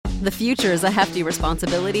The future is a hefty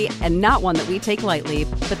responsibility and not one that we take lightly,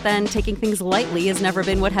 but then taking things lightly has never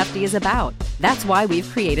been what Hefty is about. That's why we've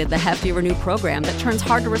created the Hefty Renew program that turns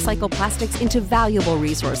hard-to-recycle plastics into valuable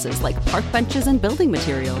resources like park benches and building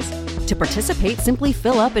materials. To participate, simply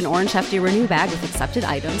fill up an orange Hefty Renew bag with accepted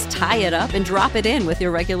items, tie it up, and drop it in with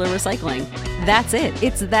your regular recycling. That's it.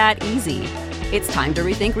 It's that easy. It's time to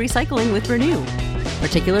rethink recycling with Renew.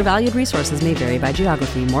 Particular valued resources may vary by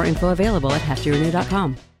geography. More info available at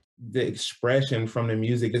heftyrenew.com. The expression from the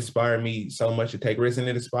music inspired me so much to take risks, and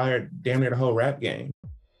it inspired damn near the whole rap game.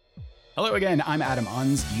 Hello again, I'm Adam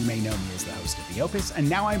Unz. You may know me as the host of The Opus, and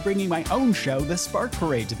now I'm bringing my own show, The Spark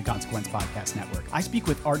Parade, to the Consequence Podcast Network. I speak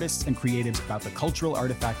with artists and creatives about the cultural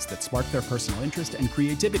artifacts that spark their personal interest and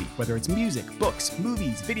creativity, whether it's music, books,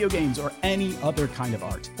 movies, video games, or any other kind of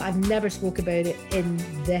art. I've never spoke about it in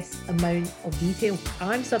this amount of detail.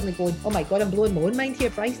 I'm suddenly going, oh my God, I'm blowing my own mind here,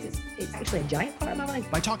 Christ. It's actually a giant part of my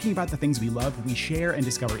life. By talking about the things we love, we share and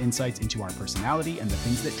discover insights into our personality and the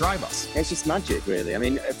things that drive us. It's just magic, really. I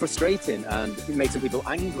mean, frustrating and it makes some people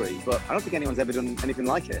angry, but I don't think anyone's ever done anything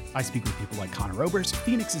like it. I speak with people like Connor Oberst,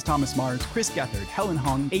 Phoenix's Thomas Mars, Chris Gethard, Helen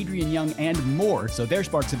Hong, Adrian Young, and more, so their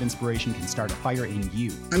sparks of inspiration can start a fire in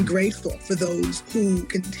you. I'm grateful for those who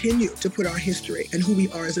continue to put our history and who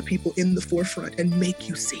we are as a people in the forefront and make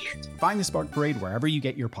you see it. Find The Spark Parade wherever you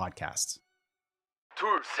get your podcasts. 둘,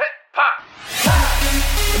 셋, 파!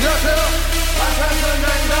 안녕하세요.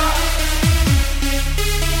 마찬가지입니다.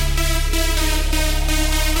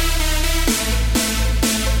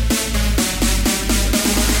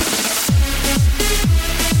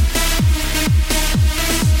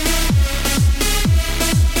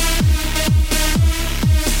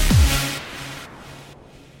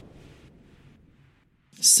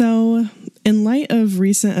 So, in light of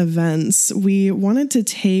recent events, we wanted to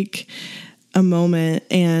take a moment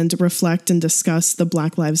and reflect and discuss the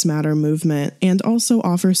Black Lives Matter movement and also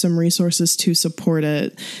offer some resources to support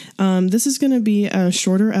it. This is going to be a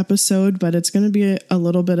shorter episode, but it's going to be a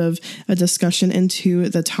little bit of a discussion into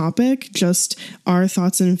the topic, just our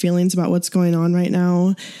thoughts and feelings about what's going on right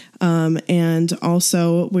now. And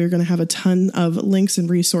also we're going to have a ton of links and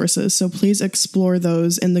resources. So please explore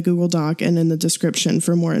those in the Google Doc and in the description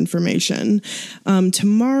for more information.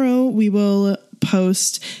 Tomorrow we will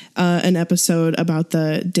post an episode about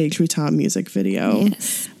the Deja music video.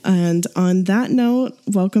 Yes. And on that note,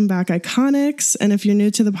 welcome back, Iconics. And if you're new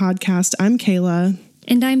to the podcast, I'm Kayla.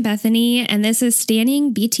 And I'm Bethany, and this is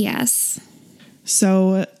Standing BTS.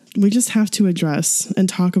 So we just have to address and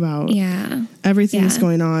talk about everything that's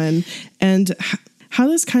going on. And how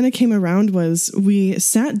this kind of came around was we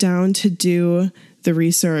sat down to do the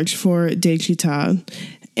research for Daechwita,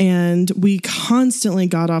 and we constantly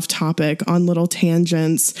got off topic on little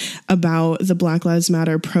tangents about the Black Lives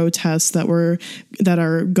Matter protests that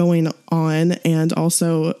are going on, and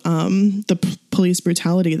also the police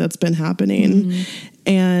brutality that's been happening. Mm-hmm.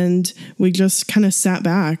 And we just kind of sat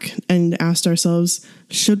back and asked ourselves,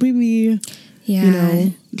 should we be,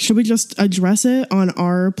 should we just address it on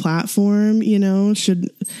our platform?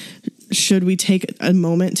 Should we take a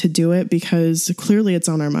moment to do it? Because clearly it's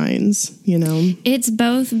on our minds, It's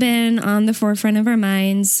both been on the forefront of our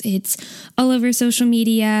minds. It's all over social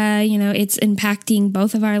media. It's impacting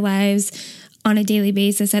both of our lives on a daily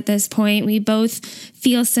basis at this point. We both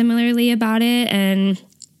feel similarly about it. And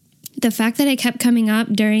the fact that it kept coming up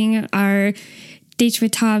during our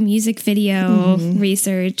Daechwita music video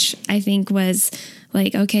research, I think was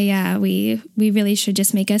like, okay, yeah, we really should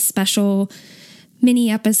just make a special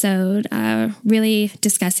mini episode really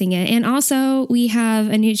discussing it. And also we have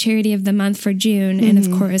a new charity of the month for June. And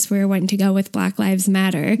of course we're wanting to go with Black Lives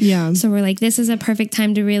Matter. Yeah. So we're like, this is a perfect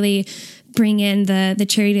time to really bring in the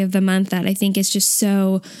charity of the month that I think is just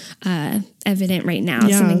so evident right now.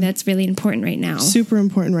 Yeah. Something that's really important right now. Super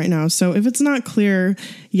important right now. So if it's not clear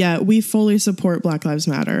yet, we fully support Black Lives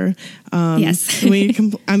Matter. Yes.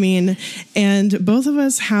 And both of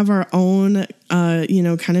us have our own,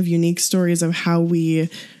 kind of unique stories of how we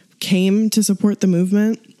came to support the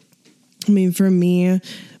movement. I mean, for me,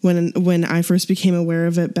 when I first became aware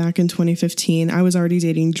of it back in 2015, I was already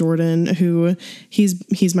dating Jordan, who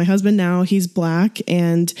he's my husband now. He's Black,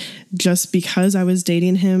 and just because I was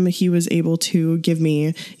dating him, he was able to give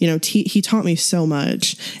me, he taught me so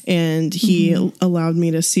much, and he allowed me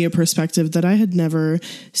to see a perspective that I had never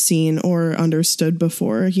seen or understood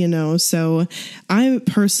before, So I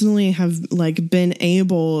personally have been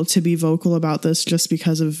able to be vocal about this just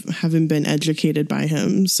because of having been educated by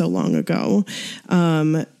him so long ago.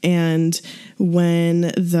 And when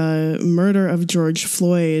the murder of George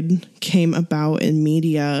Floyd came about in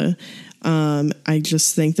media, I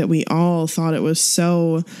just think that we all thought it was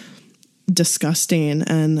so disgusting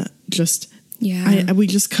and just, we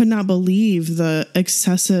just could not believe the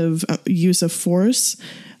excessive use of force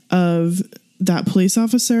of that police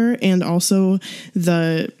officer, and also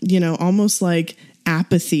the, almost like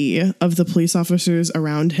apathy of the police officers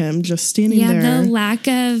around him, just standing there.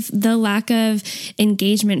 The lack of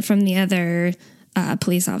engagement from the other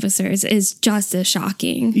police officers is just as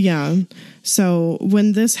shocking. Yeah. So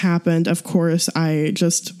when this happened, of course, I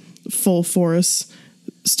just full force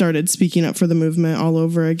started speaking up for the movement all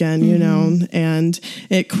over again, and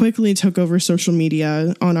it quickly took over social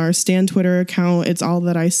media. On our Stan Twitter account, it's all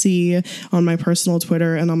that I see. On my personal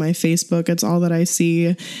Twitter and on my Facebook, it's all that I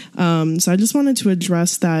see. So I just wanted to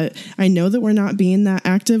address that. I know that we're not being that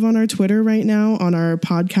active on our Twitter right now, on our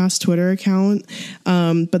podcast Twitter account.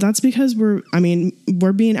 But that's because we're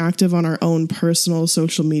being active on our own personal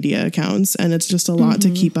social media accounts, and it's just a lot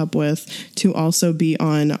to keep up with, to also be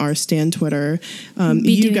on our Stan Twitter.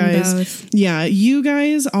 You guys, both. You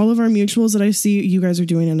guys, all of our mutuals that I see, you guys are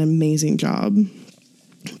doing an amazing job.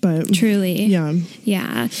 But truly,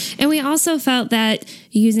 yeah. And we also felt that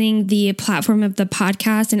using the platform of the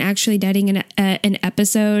podcast and actually dedicating an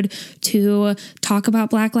episode to talk about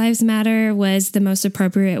Black Lives Matter was the most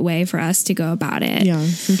appropriate way for us to go about it. Yeah,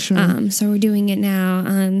 for sure. So we're doing it now.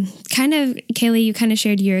 Kind of, Kaylee, you kind of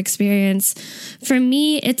shared your experience. For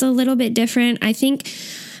me, it's a little bit different. I think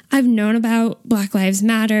I've known about Black Lives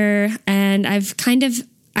Matter, and I've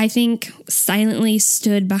I think silently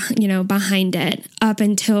stood behind it up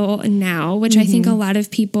until now, which I think a lot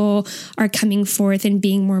of people are coming forth and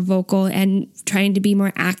being more vocal and trying to be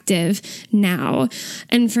more active now.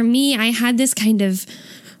 And for me, I had this kind of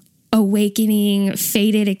awakening,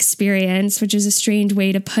 fated experience, which is a strange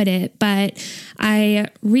way to put it. But I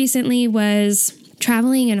recently was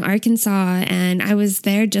traveling in Arkansas, and I was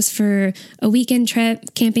there just for a weekend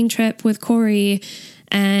camping trip with Corey.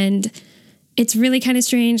 And it's really kind of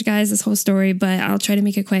strange, guys, this whole story, but I'll try to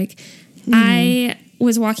make it quick. I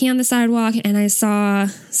was walking on the sidewalk and I saw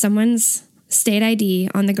someone's state ID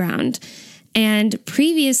on the ground. And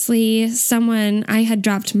previously, I had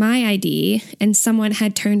dropped my ID, and someone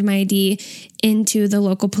had turned my ID into the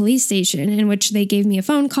local police station, in which they gave me a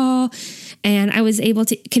phone call, and I was able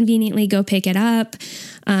to conveniently go pick it up.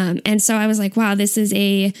 And so I was like, wow, this is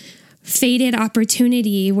a fated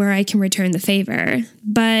opportunity where I can return the favor.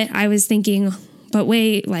 But I was thinking, but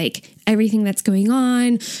wait, like everything that's going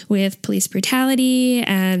on with police brutality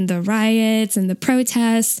and the riots and the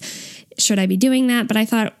protests, should I be doing that? But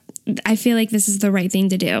I feel like this is the right thing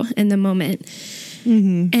to do in the moment.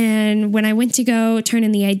 And when I went to go turn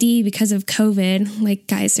in the ID because of COVID, like,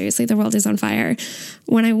 guys, seriously, the world is on fire.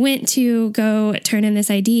 When I went to go turn in this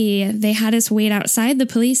ID, they had us wait outside the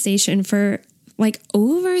police station for like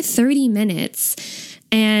over 30 minutes.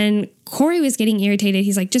 And Corey was getting irritated.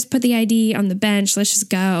 He's like, just put the ID on the bench. Let's just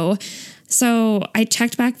go. So I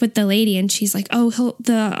checked back with the lady, and she's like, oh,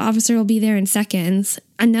 the officer will be there in seconds.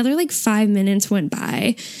 Another like 5 minutes went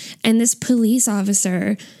by, and this police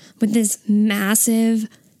officer with this massive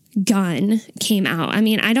gun came out. I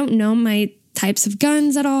mean, I don't know my types of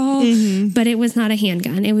guns at all, but it was not a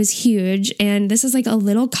handgun. It was huge. And this is like a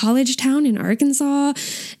little college town in Arkansas.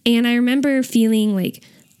 And I remember feeling like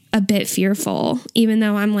a bit fearful, even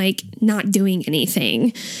though I'm like not doing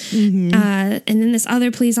anything. And then this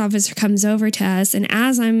other police officer comes over to us, and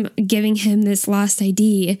as I'm giving him this lost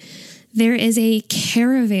ID, there is a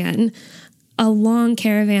long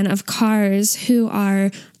caravan of cars who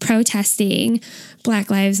are protesting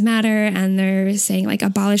Black Lives Matter, and they're saying like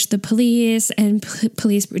abolish the police and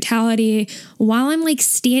police brutality, while I'm like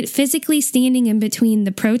physically standing in between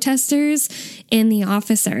the protesters and the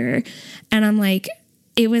officer. And I'm like,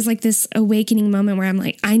 it was like this awakening moment where I'm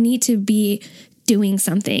like, I need to be doing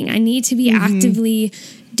something. I need to be actively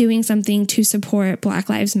doing something to support Black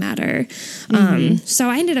Lives Matter. So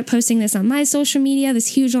I ended up posting this on my social media, this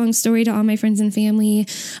huge long story to all my friends and family.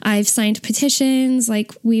 I've signed petitions.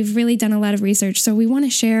 Like, we've really done a lot of research. So we want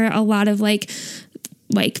to share a lot of like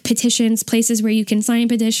petitions, places where you can sign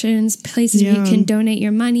petitions, places where you can donate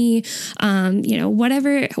your money,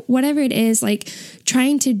 whatever it is, like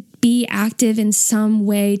trying to be active in some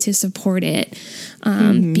way to support it.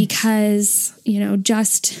 Because,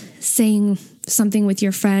 just saying something with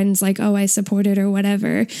your friends like, oh, I support it or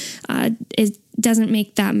whatever, it doesn't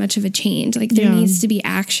make that much of a change. Like, there needs to be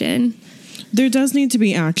action. There does need to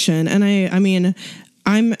be action. And I mean,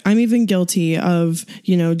 I'm even guilty of,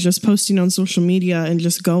 you know, just posting on social media and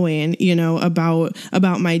just going, you know, about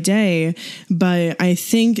my day. But I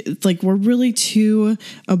think like we're really to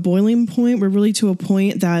a boiling point. We're really to a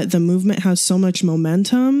point that the movement has so much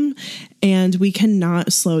momentum and we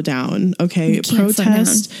cannot slow down. Okay.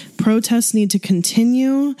 Protests need to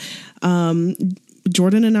continue.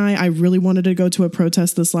 Jordan and I really wanted to go to a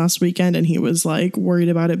protest this last weekend, and he was like worried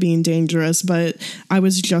about it being dangerous, but I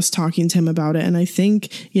was just talking to him about it. And I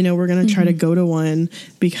think, you know, we're going to try to go to one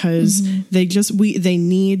because they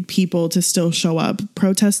need people to still show up.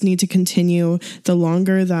 Protests need to continue. The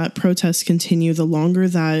longer that protests continue, the longer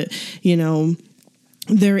that, you know,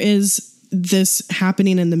 there is this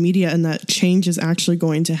happening in the media and that change is actually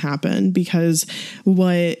going to happen, because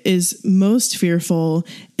what is most fearful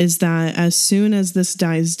is that as soon as this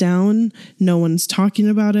dies down, no one's talking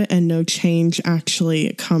about it and no change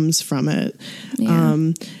actually comes from it.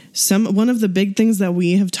 Yeah. One of the big things that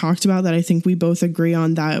we have talked about that I think we both agree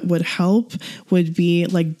on that would help would be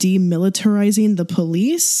like demilitarizing the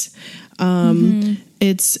police.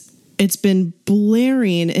 It's been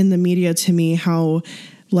blaring in the media to me how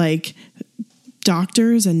like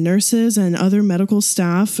doctors and nurses and other medical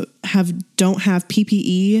staff don't have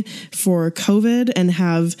PPE for COVID and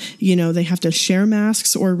have, you know, they have to share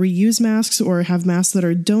masks or reuse masks or have masks that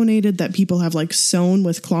are donated that people have like sewn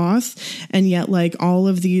with cloth. And yet like all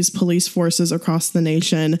of these police forces across the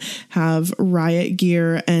nation have riot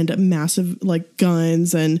gear and massive like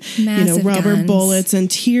guns and, you know, rubber bullets and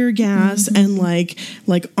tear gas and like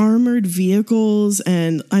armored vehicles.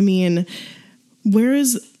 And I mean,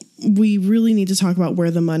 we really need to talk about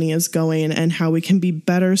where the money is going and how we can be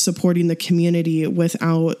better supporting the community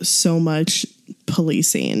without so much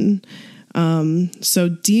policing. So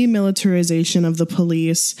demilitarization of the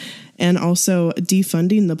police and also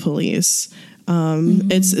defunding the police.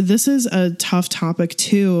 This is a tough topic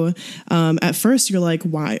too. At first you're like,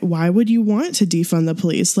 why would you want to defund the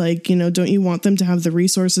police? Like, you know, don't you want them to have the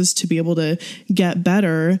resources to be able to get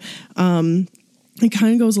better? It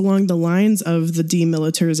kind of goes along the lines of the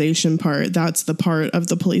demilitarization part. That's the part of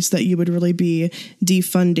the police that you would really be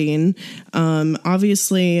defunding.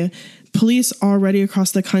 Obviously, police already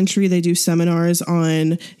across the country, they do seminars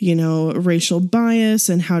on, you know, racial bias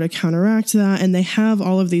and how to counteract that. And they have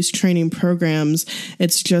all of these training programs.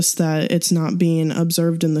 It's just that it's not being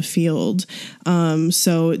observed in the field.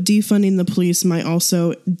 So defunding the police might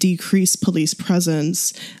also decrease police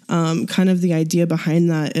presence. Kind of the idea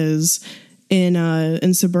behind that is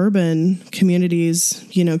in suburban communities,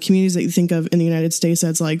 you know, communities that you think of in the United States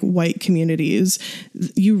as like white communities,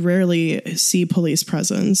 you rarely see police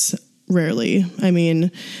presence. Rarely. I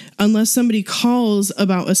mean, unless somebody calls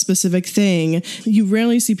about a specific thing, you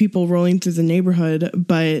rarely see people rolling through the neighborhood,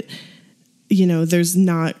 but, you know, there's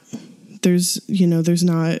not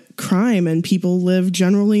crime and people live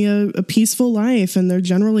generally a peaceful life and they're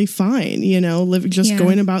generally fine, you know,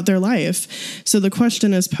 going about their life. So the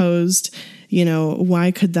question is posed, you know,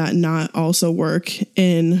 why could that not also work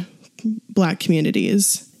in Black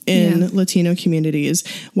communities? In Latino communities?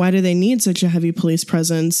 Why do they need such a heavy police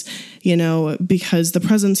presence? You know, because the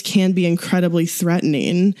presence can be incredibly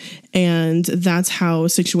threatening, and that's how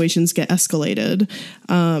situations get escalated.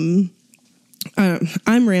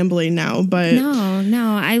 I'm rambling now, but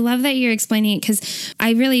no, I love that you're explaining it, because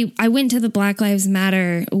I went to the Black Lives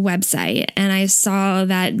Matter website and I saw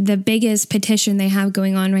that the biggest petition they have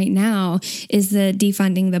going on right now is the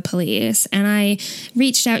defunding the police. And I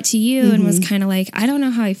reached out to you and was kind of like, I don't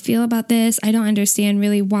know how I feel about this. I don't understand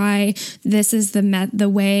really why this is the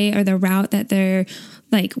way or the route that they're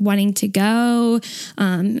like wanting to go.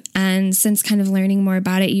 And since kind of learning more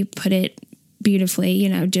about it, you put it beautifully, you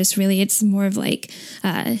know, just really it's more of like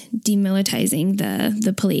demilitarizing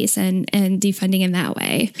the police and defunding in that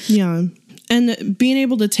way. Yeah. And being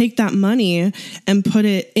able to take that money and put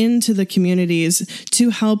it into the communities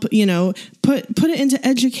to help, you know, put it into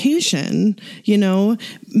education, you know,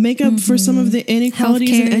 make up for some of the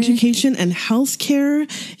inequalities in education and healthcare,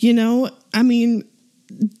 you know, I mean,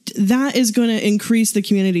 that is going to increase the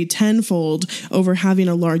community tenfold over having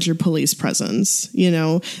a larger police presence, you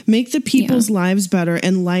know, make the people's lives better,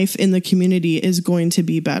 and life in the community is going to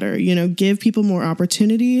be better, you know, give people more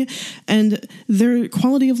opportunity and their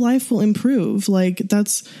quality of life will improve. Like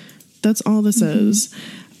that's all this is.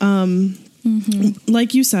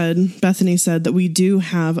 Like you said, Bethany said that we do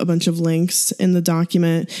have a bunch of links in the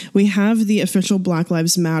document. We have the official Black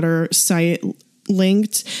Lives Matter site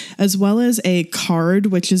linked, as well as a card,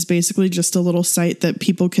 which is basically just a little site that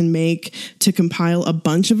people can make to compile a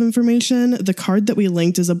bunch of information. The card that we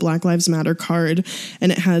linked is a Black Lives Matter card,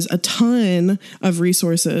 and it has a ton of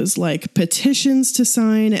resources like petitions to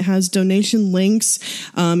sign. It has donation links.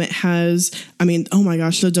 It has, oh my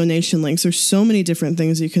gosh, the donation links. There's so many different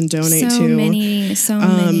things you can donate to. So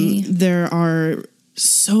many. There are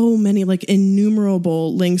so many, like,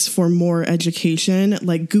 innumerable links for more education,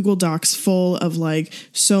 like Google Docs full of like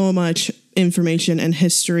so much information and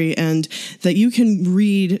history, and that you can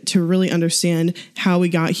read to really understand how we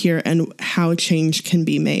got here and how change can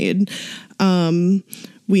be made.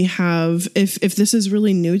 We have, if this is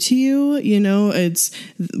really new to you,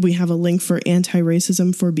 we have a link for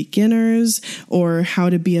anti-racism for beginners, or how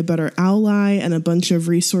to be a better ally, and a bunch of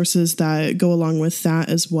resources that go along with that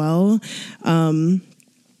as well. And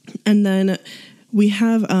then we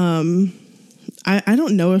have, I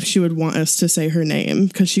don't know if she would want us to say her name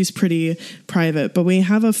because she's pretty private, but we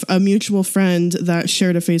have a mutual friend that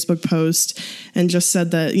shared a Facebook post and just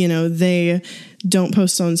said that, they don't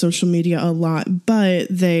post on social media a lot, but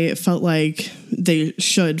they felt like they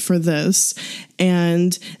should for this.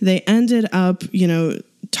 And they ended up,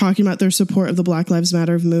 talking about their support of the Black Lives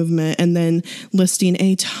Matter movement, and then listing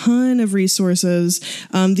a ton of resources.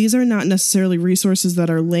 These are not necessarily resources that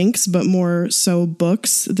are links, but more so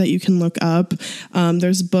books that you can look up.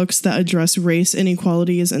 There's books that address race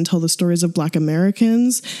inequalities and tell the stories of Black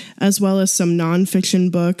Americans, as well as some nonfiction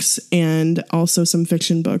books and also some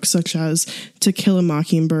fiction books such as To Kill a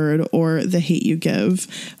Mockingbird or The Hate U Give.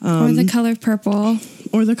 Or The Color Purple.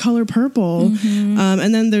 Mm-hmm.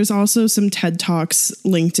 And then there's also some TED Talks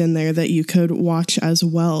linked in there that you could watch as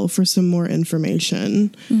well for some more information.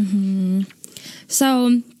 Mm-hmm.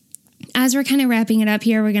 So as we're kind of wrapping it up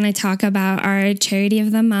here, we're going to talk about our charity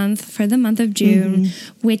of the month for the month of June,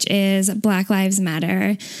 which is Black Lives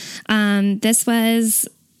Matter. This was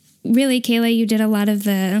really, Kayla, you did a lot of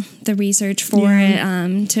the research for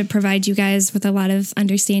it to provide you guys with a lot of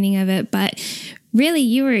understanding of it. But really,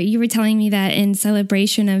 you were telling me that in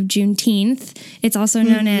celebration of Juneteenth, it's also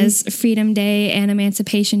known as Freedom Day and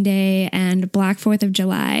Emancipation Day and Black 4th of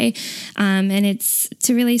July. And it's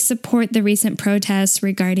to really support the recent protests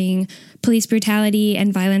regarding police brutality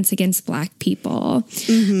and violence against Black people.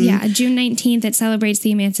 Yeah, June 19th, it celebrates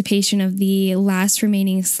the emancipation of the last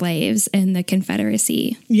remaining slaves in the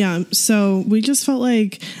Confederacy. Yeah, so we just felt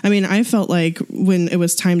like, I felt like when it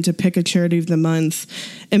was time to pick a charity of the month,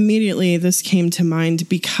 immediately this came to mind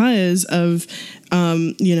because of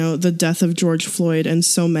the death of George Floyd and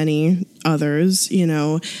so many others,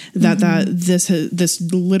 that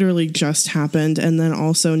this literally just happened. And then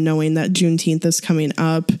also knowing that Juneteenth is coming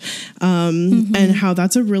up, and how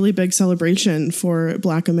that's a really big celebration for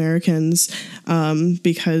Black Americans,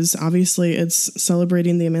 because obviously it's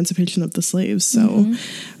celebrating the emancipation of the slaves. So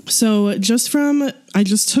I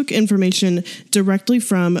just took information directly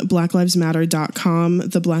from blacklivesmatter.com.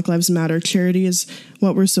 The Black Lives Matter charity is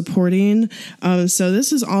what we're supporting. So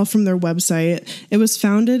this is all from their website. It was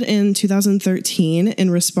founded in 2013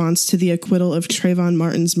 in response to the acquittal of Trayvon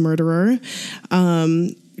Martin's murderer.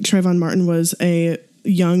 Trayvon Martin was a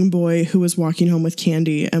young boy who was walking home with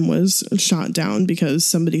candy and was shot down because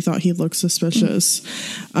somebody thought he looked suspicious.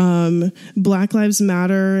 Black Lives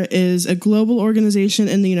Matter is a global organization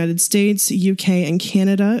in the United States, UK, and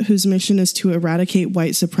Canada whose mission is to eradicate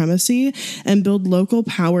white supremacy and build local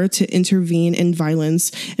power to intervene in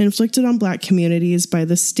violence inflicted on Black communities by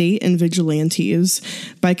the state and vigilantes.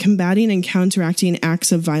 By combating and counteracting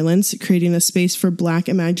acts of violence, creating a space for Black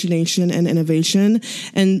imagination and innovation,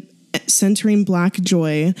 and centering Black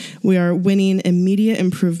joy, we are winning immediate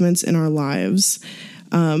improvements in our lives.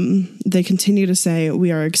 They continue to say, we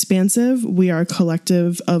are expansive. We are a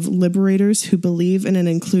collective of liberators who believe in an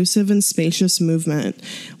inclusive and spacious movement.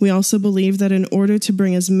 We also believe that in order to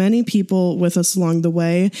bring as many people with us along the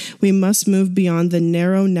way, we must move beyond the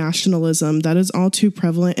narrow nationalism that is all too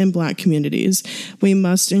prevalent in Black communities. We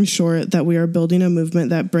must ensure that we are building a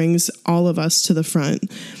movement that brings all of us to the front.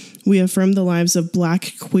 We affirm the lives of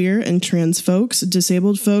Black, queer, and trans folks,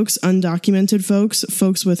 disabled folks, undocumented folks,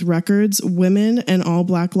 folks with records, women, and all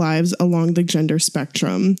Black lives along the gender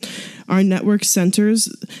spectrum. Our network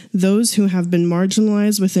centers those who have been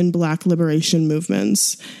marginalized within Black liberation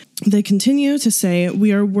movements. They continue to say,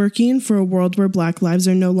 we are working for a world where Black lives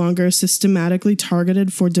are no longer systematically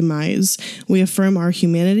targeted for demise. We affirm our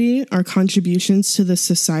humanity, our contributions to this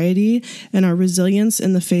society, and our resilience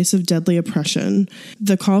in the face of deadly oppression.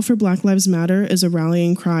 The call for Black Lives Matter is a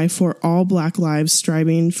rallying cry for all Black lives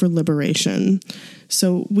striving for liberation.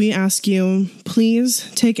 So we ask you, please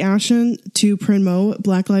take action to promote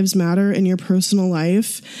Black Lives Matter in your personal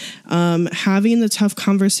life. Having the tough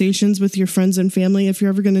conversations with your friends and family, if you're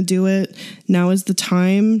ever going to do it, now is the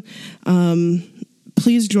time.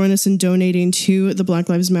 Please join us in donating to the Black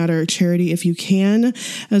Lives Matter charity if you can,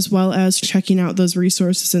 as well as checking out those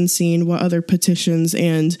resources and seeing what other petitions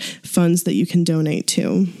and funds that you can donate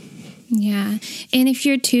to. Yeah. And if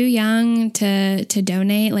you're too young to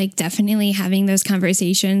donate, like definitely having those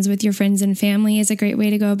conversations with your friends and family is a great way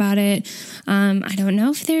to go about it. I don't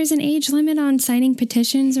know if there's an age limit on signing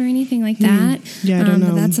petitions or anything like that. Yeah, I don't know.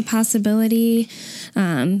 But that's a possibility.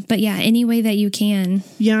 But yeah, any way that you can.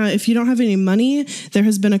 Yeah, if you don't have any money, there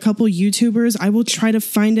has been a couple YouTubers. I will try to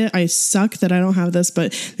find it. I suck that I don't have this,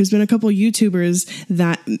 but there's been a couple YouTubers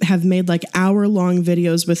that have made like hour-long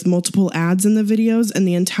videos with multiple ads in the videos, and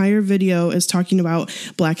the entire video is talking about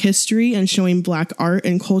Black history and showing Black art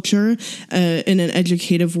and culture in an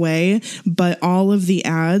educative way. But all of the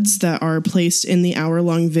ads that are placed in the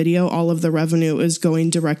hour-long video, all of the revenue is going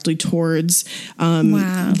directly towards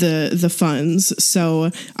the funds. So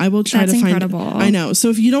I will try to find. Incredible. I know. So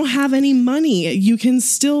if you don't have any money, you can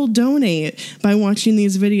still donate by watching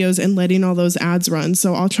these videos and letting all those ads run.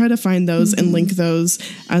 So I'll try to find those and link those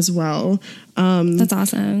as well. That's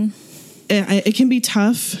awesome. It can be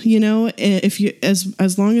tough, if you,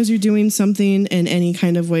 as long as you're doing something in any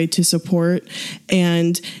kind of way to support.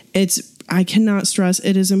 And I cannot stress,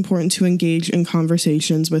 it is important to engage in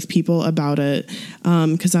conversations with people about it,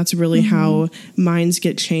 because that's really how minds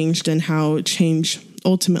get changed and how change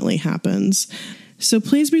ultimately happens. So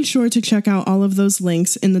please be sure to check out all of those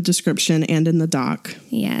links in the description and in the doc.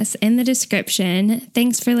 Yes, in the description.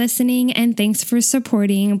 Thanks for listening, and thanks for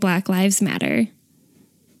supporting Black Lives Matter.